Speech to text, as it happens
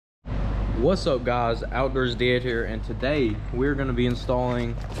What's up guys, Outdoors Dad here, and today we're going to be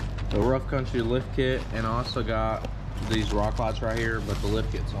installing the rough country lift kit, and I also got these rock lights right here, but the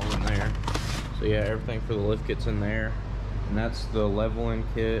lift kit's all in there. So yeah, everything for the lift kit's in there, and that's the leveling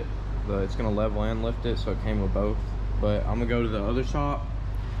kit. It's going to level and lift it, so it came with both. But I'm going to go to the other shop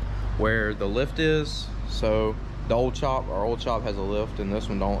where the lift is. So the our old shop has a lift and this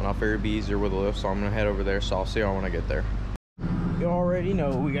one don't, and I figured it'd be easier with a lift, so I'm going to head over there. So I'll see y'all when I get there. You already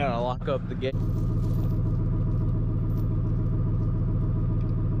know we gotta lock up the gate.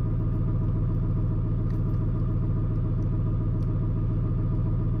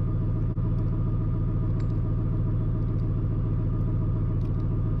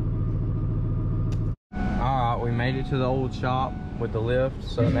 Alright, we made it to the old shop with the lift.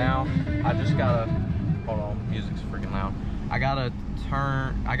 So now I just gotta, hold on, music's freaking loud. I gotta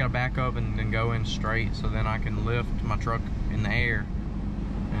back up and then go in straight, so then I can lift my truck in the air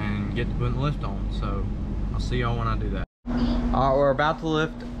and get to putting the lift on. So I'll see y'all when I do that. All right, we're about to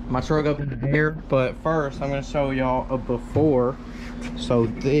lift my truck up in the air, but first I'm going to show y'all a before. So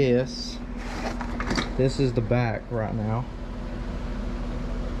this is the back right now.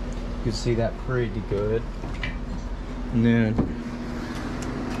 You can see that pretty good. And then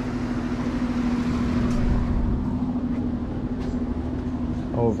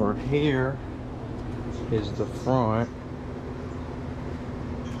over here is the front.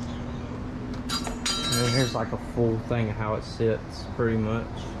 And then here's like a full thing of how it sits, pretty much.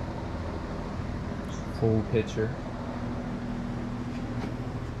 Full picture.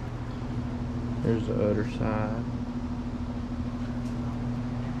 Here's the other side.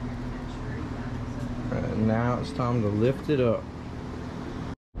 Right, now it's time to lift it up.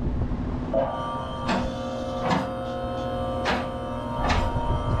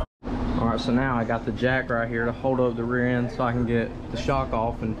 So now I got the jack right here to hold up the rear end so I can get the shock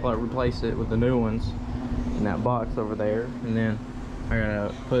off and replace it with the new ones in that box over there. And then I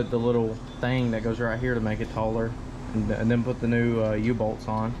gotta put the little thing that goes right here to make it taller, and then put the new U-bolts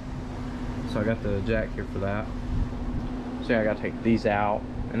on. So I got the jack here for that. So yeah, I gotta take these out,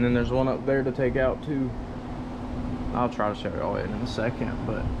 and then there's one up there to take out too. I'll try to show you all it in a second,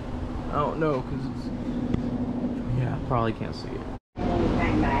 but I don't know because it's, yeah, I probably can't see it. So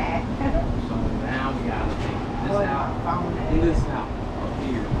now we gotta take this out and this out up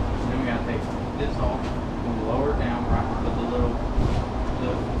here. Then we gotta take this off and lower it down right with the little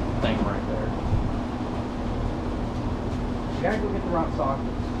thing right there. You gotta go get the right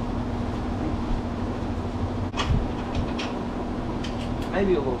sockets.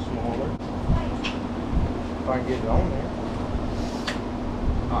 Maybe a little smaller. If I can get it on there.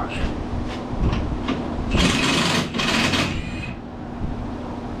 Alright.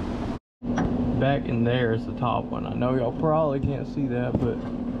 Back in there is the top one. I know y'all probably can't see that, but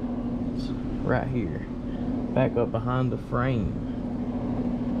it's right here. Back up behind the frame.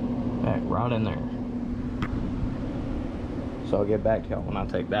 Back right in there. So I'll get back to y'all when I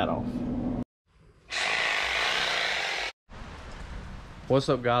take that off. What's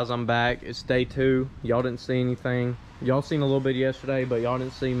up guys, I'm back. It's day 2. Y'all didn't see anything. Y'all seen a little bit yesterday, but y'all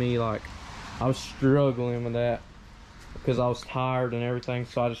didn't see me. Like, I was struggling with that because I was tired and everything,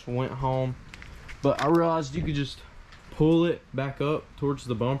 so I just went home. But I realized you could just pull it back up towards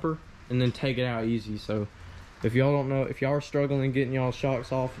the bumper and then take it out easy. So if y'all don't know, if y'all are struggling getting y'all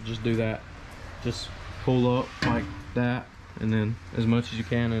shocks off, just do that. Just pull up like that, and then as much as you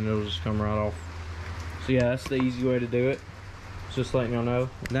can, and it'll just come right off. So yeah, that's the easy way to do it. Just letting y'all know.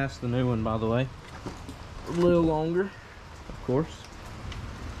 And that's the new one, by the way. A little longer, of course.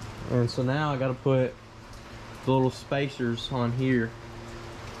 And so now I gotta put the little spacers on here.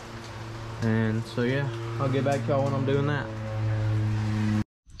 And so yeah, I'll get back to y'all when I'm doing that.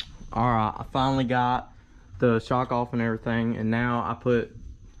 Alright, I finally got the shock off and everything, and now I put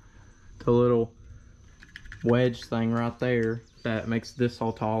the little wedge thing right there that makes this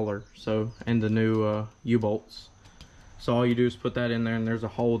all taller. So, and the new U-bolts. So all you do is put that in there, and there's a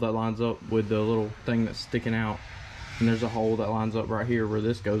hole that lines up with the little thing that's sticking out. And there's a hole that lines up right here where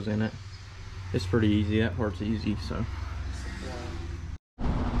this goes in it. It's pretty easy, that part's easy, so.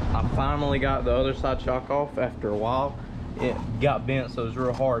 I finally got the other side shock off after a while. It got bent, so it was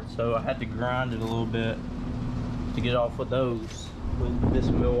real hard, so I had to grind it a little bit to get it off with this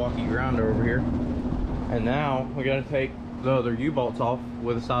Milwaukee grinder over here. And now we gotta take the other U-bolts off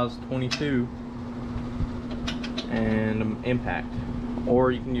with a size 22 and an impact,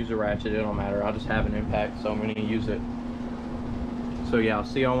 or you can use a ratchet, it don't matter. I just have an impact, so I'm gonna use it. So yeah, I'll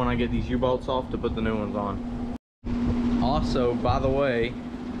see y'all when I get these U-bolts off to put the new ones on. Also, by the way,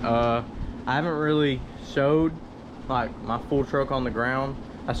 I haven't really showed like my full truck on the ground,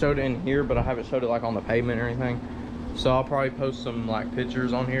 I showed it in here, but I haven't showed it like on the pavement or anything. So I'll probably post some like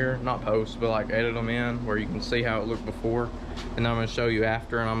pictures on here, not post, but like edit them in where you can see how it looked before. And I'm gonna show you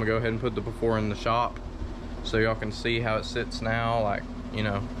after, and I'm gonna go ahead and put the before in the shop so y'all can see how it sits now, like, you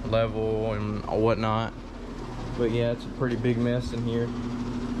know, level and whatnot. But yeah, it's a pretty big mess in here.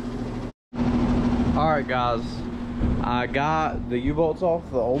 All right, guys, I got the U-bolts off,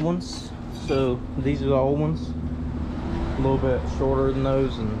 the old ones. So these are the old ones, a little bit shorter than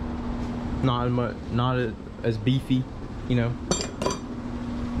those and not as beefy, you know.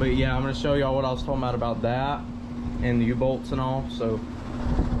 But yeah, I'm gonna show y'all what I was talking about that and the U-bolts and all. So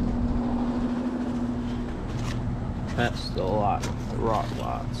that's the lot, the rock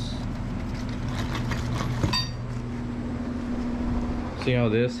lots. See how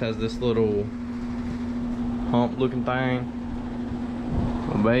this has this little hump looking thing?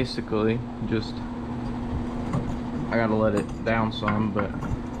 Well, basically, just, I gotta let it down some, but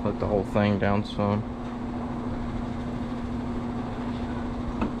let the whole thing down some.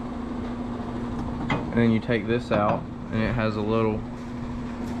 And then you take this out, and it has a little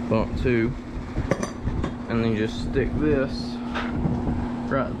bump too. And then you just stick this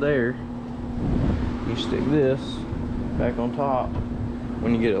right there. You stick this back on top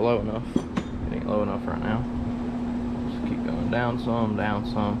when you get it low enough. It ain't low enough right now. Just keep going down some, down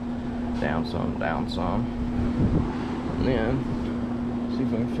some, down some, down some. And then see if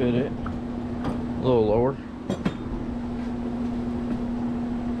we can fit it a little lower.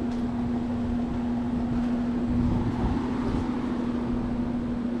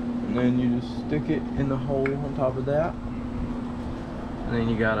 And then you just stick it in the hole on top of that. And then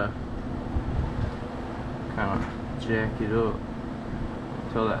you gotta kind of jack it up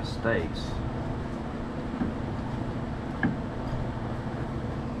until that stays.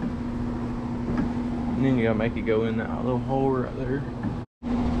 And then you gotta make it go in that little hole right there.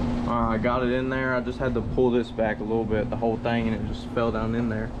 I got it in there. I just had to pull this back a little bit, the whole thing, and it just fell down in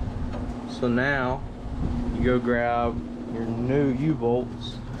there. So now you go grab your new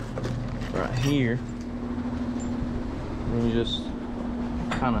U-bolts right here, and you just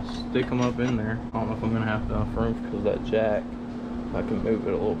kind of stick them up in there. I don't know if I'm gonna have enough room because of that jack. I can move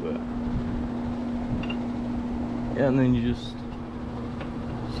it a little bit. Yeah, and then you just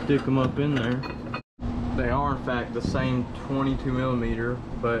stick them up in there. They are in fact the same 22mm,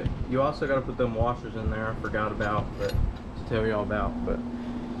 but you also got to put them washers in there. I forgot about, but to tell y'all about. But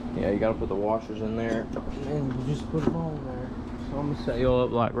yeah, you got to put the washers in there, and then you just put them on there. So I'm gonna set y'all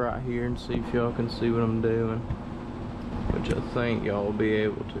up like right here and see if y'all can see what I'm doing, which I think y'all will be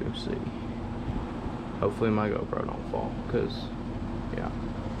able to see. Hopefully my GoPro don't fall, because yeah,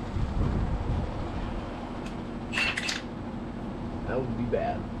 that would be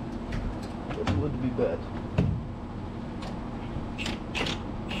bad. It would be bad.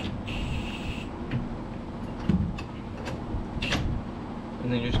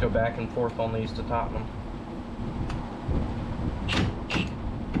 And then you just go back and forth on these to tighten them.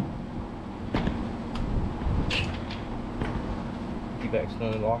 Keep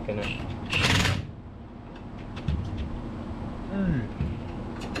accidentally locking it.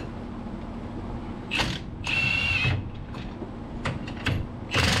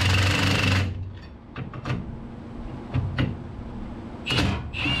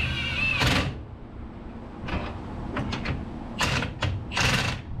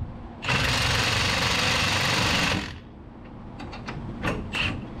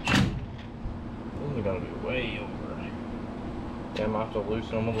 Gotta be way over. Yeah, I might have to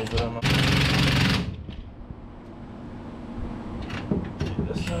loosen them a little bit.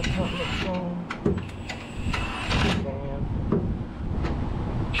 This side tighten up some.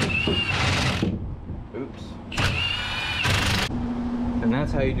 Oops. And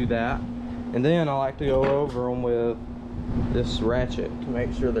that's how you do that. And then I like to go over them with this ratchet to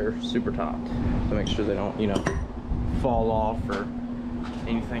make sure they're super taut, to make sure they don't, you know, fall off or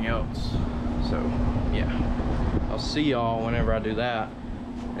anything else. So yeah, I'll see y'all whenever I do that,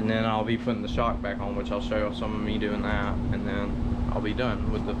 and then I'll be putting the shock back on, which I'll show y'all some of me doing that, and then I'll be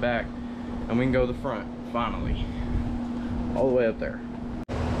done with the back, and we can go to the front finally, all the way up there.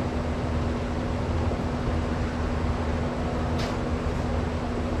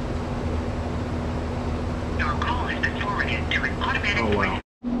 Your call has been forwarded to an automatic Oh wow.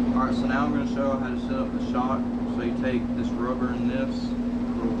 Alright, so now I'm going to show how to set up the shock. So you take this rubber and this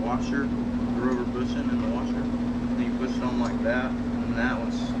little washer, rubber bushing in the washer, and you push it on like that, and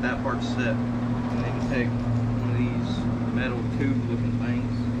that part's set. And then you take one of these metal tube looking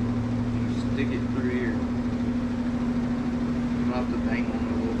things and you stick it through here. You'll have to bang on it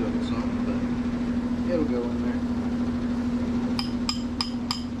a little bit or something, but it'll go in there.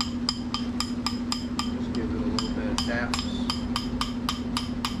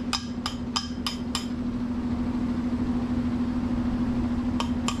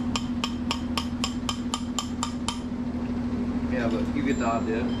 you get the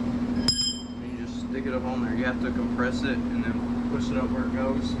idea. And you just stick it up on there. You have to compress it and then push it up where it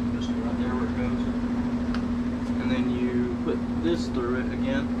goes. Just right there where it goes. And then you put this through it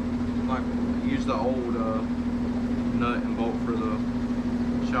again. Like, use the old nut and bolt for the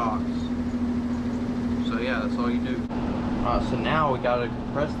shocks. So yeah, that's all you do. Alright, so now we gotta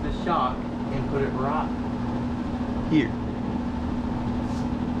compress this shock and put it right here.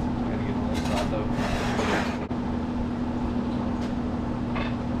 I gotta get on this side though.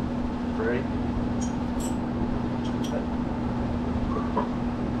 Ready?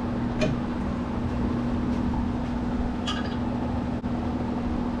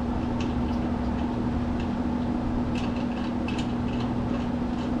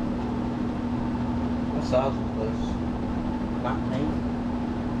 What size is this? 19?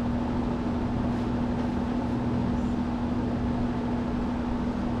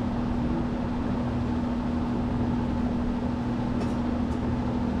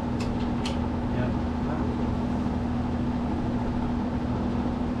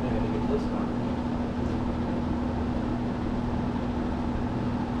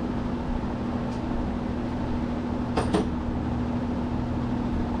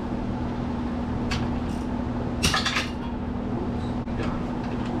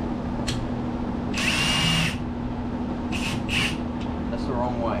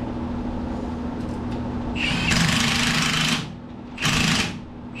 Wrong way.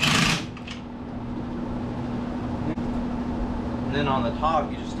 And then on the top,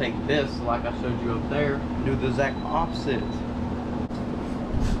 you just take this, like I showed you up there, and do the exact opposite. Just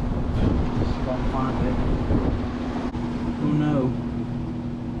gotta find it. Oh no.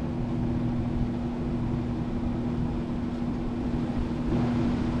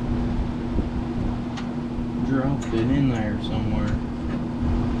 Dropped it in there somewhere.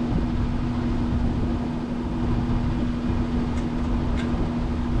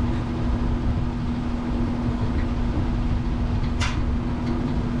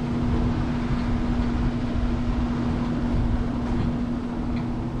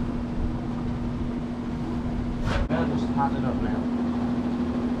 Just tighten it up now.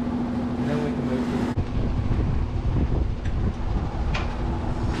 And then we can move.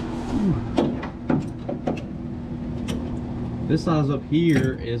 This size up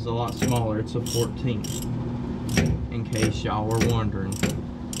here is a lot smaller. It's a 14. In case y'all were wondering.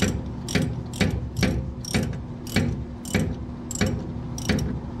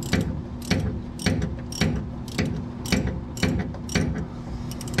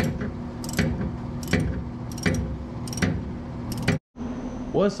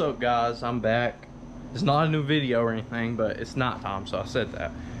 What's up guys, I'm back. It's not a new video or anything, but it's night time, so I said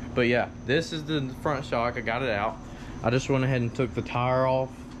that. But yeah, this is the front shock. I got it out. I just went ahead and took the tire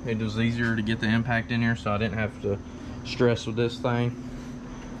off. It was easier to get the impact in here, so I didn't have to stress with this thing.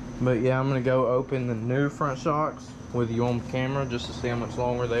 But yeah, I'm gonna go open the new front shocks with you on camera just to see how much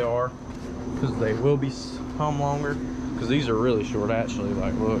longer they are, because they will be some longer, because these are really short actually.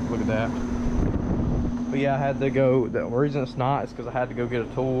 Like look at that. But yeah, I had to go, the reason it's not is because I had to go get a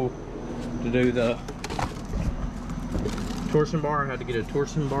tool to do the torsion bar. I had to get a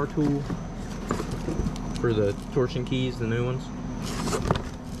torsion bar tool for the torsion keys, the new ones.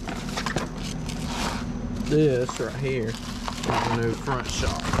 This right here is the new front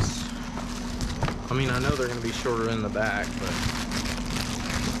shocks. I mean, I know they're gonna be shorter in the back, but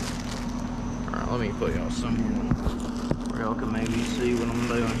all right, let me put y'all somewhere where y'all can maybe see what I'm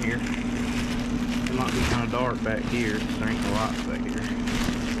doing here. It might be kind of dark back here because there ain't no lights back here.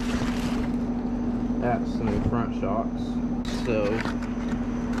 That's the new front shocks. So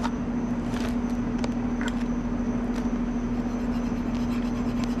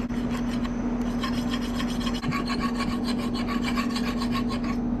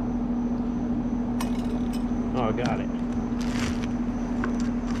oh, I got it.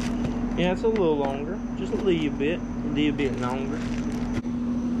 Yeah, it's a little longer, just a little bit longer.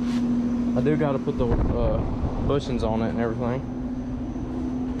 I do got to put the bushings on it and everything.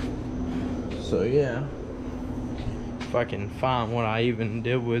 So yeah, if I can find what I even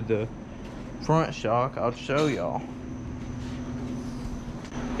did with the front shock, I'll show y'all.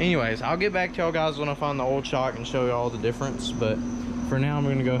 Anyways, I'll get back to y'all guys when I find the old shock and show y'all the difference. But for now, I'm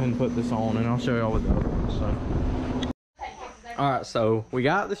gonna go ahead and put this on, and I'll show y'all with the other one. So, all right, so we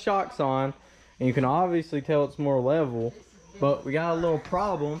got the shocks on, and you can obviously tell it's more level, but we got a little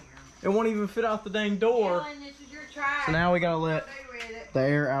problem. It won't even fit out the dang door. So now we gotta let the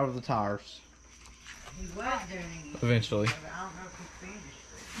air out of the tires. Eventually.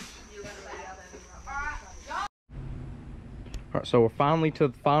 Alright, so we're finally to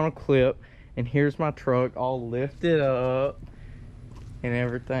the final clip, and here's my truck all lifted up. and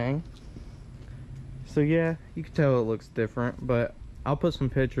everything. So yeah, you can tell it looks different, but I'll put some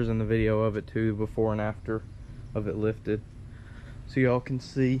pictures in the video of it too, before and after of it lifted, so y'all can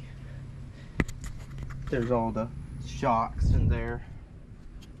see. There's all the shocks in there.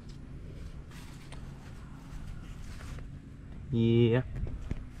 Yeah,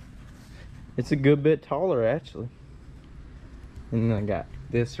 it's a good bit taller actually. And then I got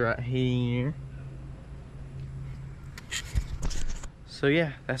this right here. So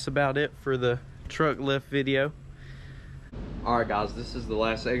yeah, that's about it for the truck lift video. Alright guys, this is the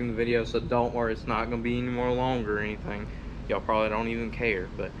last segment of the video, so don't worry, it's not gonna be any more longer or anything. Y'all probably don't even care,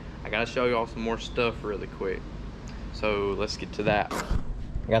 but I gotta show y'all some more stuff really quick. So let's get to that.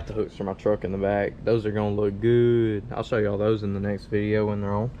 I got the hooks for my truck in the back. Those are gonna look good. I'll show y'all those in the next video when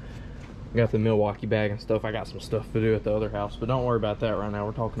they're on. I got the Milwaukee bag and stuff. I got some stuff to do at the other house, but don't worry about that right now.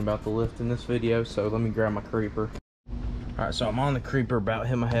 We're talking about the lift in this video, so let me grab my creeper. Alright, so I'm on the creeper, about to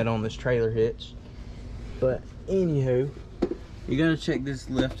hit my head on this trailer hitch. But anywho, you gotta check this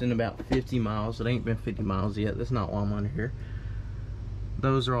lift in about 50 miles. It ain't been 50 miles yet. That's not why I'm under here.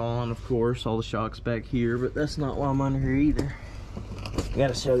 Those are all on, of course, all the shocks back here, but that's not why I'm under here either. I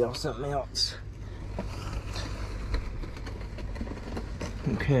gotta show y'all something else.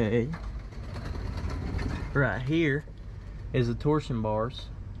 Okay. Right here is the torsion bars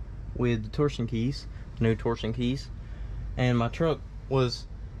with the torsion keys, new torsion keys. And my truck was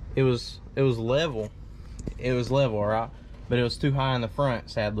level. It was level, alright? But it was too high in the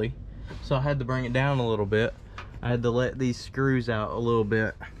front, sadly. So I had to bring it down a little bit. I had to let these screws out a little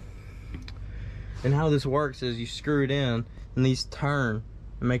bit. And how this works is you screw it in and these turn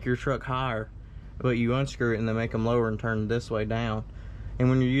and make your truck higher, but you unscrew it and they make them lower and turn this way down. And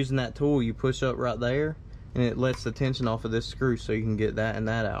when you're using that tool, you push up right there and it lets the tension off of this screw so you can get that and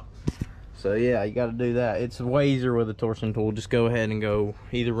that out. So yeah, you got to do that. It's way easier with a torsion tool. Just go ahead and go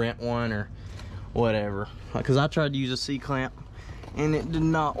either rent one or whatever, because I tried to use a C-clamp and it did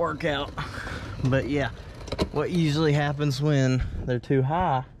not work out. But yeah, what usually happens when they're too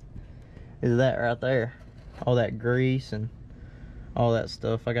high is that right there, all that grease and all that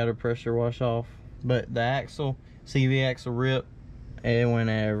stuff I got to pressure wash off. But the axle, CV axle rip, it went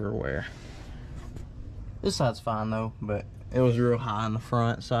everywhere. This side's fine though, but it was real high in the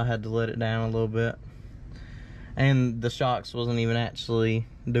front, so I had to let it down a little bit. And the shocks wasn't even actually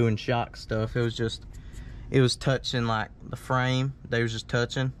doing shock stuff. It was touching like the frame. They was just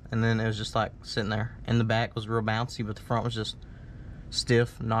touching, and then it was just like sitting there. And the back was real bouncy, but the front was just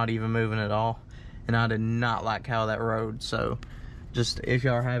stiff, not even moving at all. And I did not like how that rode. So just if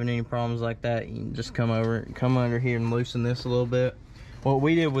y'all are having any problems like that, you can just come under here and loosen this a little bit. What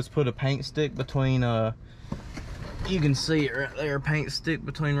we did was put a paint stick between you can see it right there, paint stick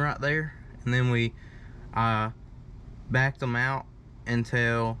between right there, and then we backed them out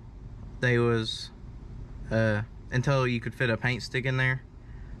until they was until you could fit a paint stick in there,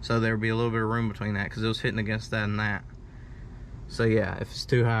 so there would be a little bit of room between that, because it was hitting against that and that. So yeah, if it's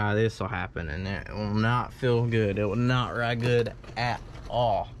too high, this will happen and it will not feel good. It will not ride good at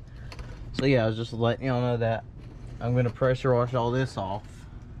all. So yeah, I was just letting y'all know that. I'm gonna pressure wash all this off.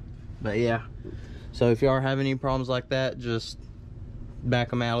 But yeah, so if y'all are having any problems like that, just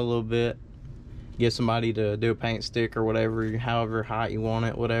back them out a little bit. Get somebody to do a paint stick or whatever, however high you want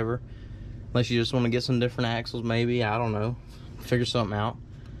it, whatever. Unless you just want to get some different axles, maybe, I don't know. Figure something out.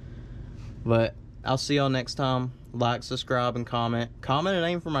 But I'll see y'all next time. Like, subscribe, and comment. Comment a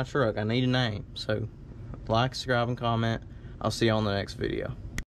name for my truck. I need a name. So like, subscribe, and comment. I'll see y'all in the next video.